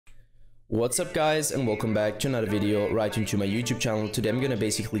What's up guys, and welcome back to another video right into my YouTube channel. Today I'm gonna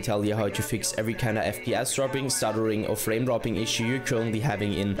basically tell you how to fix every kind of FPS dropping, stuttering or frame dropping issue you're currently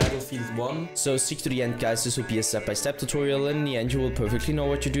having in Battlefield 1. So stick to the end guys, this will be a step-by-step tutorial and in the end you will perfectly know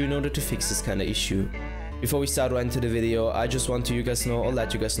what to do in order to fix this kind of issue. Before we start right into the video, I just want to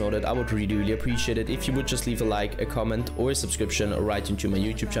let you guys know that I would really appreciate it if you would just leave a like, a comment or a subscription right into my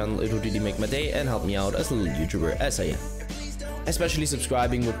YouTube channel. It would really make my day and help me out as a little YouTuber as I am. Especially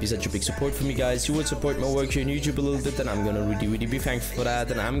subscribing would be such a big support for me guys. You would support my work here on YouTube a little bit and I'm gonna really be thankful for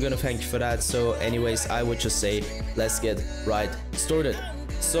that, and I'm gonna thank you for that. So anyways, I would just say let's get right started.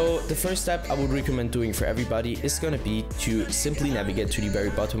 So the first step I would recommend doing for everybody is gonna be to simply navigate to the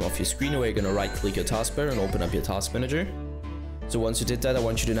very bottom of your screen, where you're gonna right click your taskbar and open up your task manager. So once you did that, I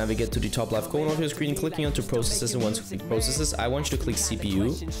want you to navigate to the top left corner of your screen, clicking onto processes, and once you click processes, I want you to click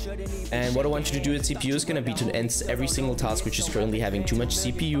CPU. And what I want you to do with CPU is going to be to end every single task which is currently having too much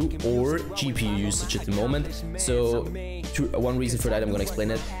CPU or GPU usage at the moment. So one reason for that, I'm going to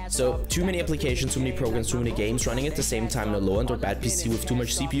explain it. So too many applications, too many programs, too many games running at the same time on a low-end or bad PC with too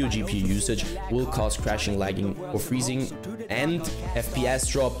much CPU GPU usage will cause crashing, lagging or freezing and FPS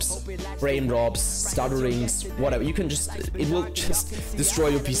drops, frame drops, stutterings, whatever. You can it will just destroy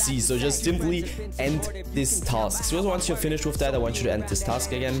your PC. So just simply end this task. So once you're finished with that, I want you to end this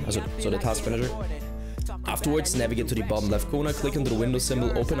task again, so the task manager. Afterwards, navigate to the bottom left corner, click on the Windows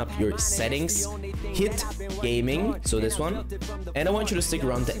symbol, open up your settings, hit gaming, so this one, and I want you to stick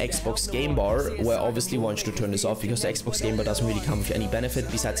around the Xbox game bar, where I obviously want you to turn this off because the Xbox game bar doesn't really come with any benefit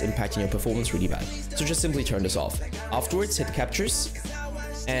besides impacting your performance really bad. So just simply turn this off. Afterwards, hit captures,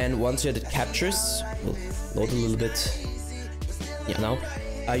 and once you're at captures, we'll load a little bit. Yeah, now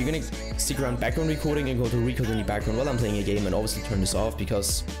you're gonna stick around background recording and go to record in the background while I'm playing a game, and obviously turn this off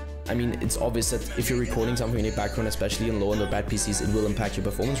because I mean, it's obvious that if you're recording something in the background, especially on low-end or bad PCs, it will impact your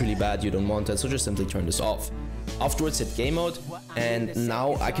performance really bad. You don't want that, so just simply turn this off. Afterwards, hit game mode, and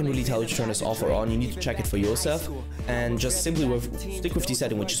now I can really tell you to turn this off or on. You need to check it for yourself, and just simply stick with the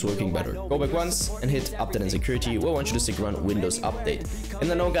setting which is working better. Go back once and hit update and security, where I want you to stick around Windows update.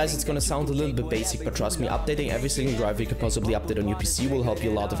 And I know guys, it's gonna sound a little bit basic, but trust me, updating every single driver you could possibly update on your PC will help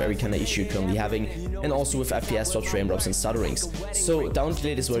you a lot of every kind of issue you're currently having, and also with FPS drops, frame drops and stutterings. So download the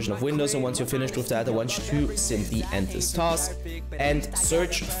latest version of Windows, and once you're finished with that, I want you to simply end this task and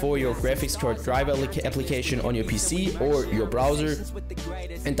search for your graphics card driver application on your PC or your browser,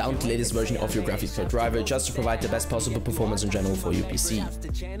 and download the latest version of your graphics card driver just to provide the best possible performance in general for your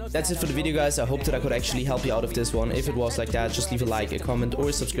PC. That's it for the video guys. I hope that I could actually help you out of this one. If it was like that, just leave a like, a comment or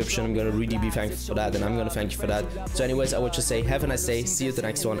a subscription. I'm gonna really be thankful for that, and I'm gonna thank you for that. So anyways, I would just say have a nice day, see you at the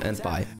next one, and bye.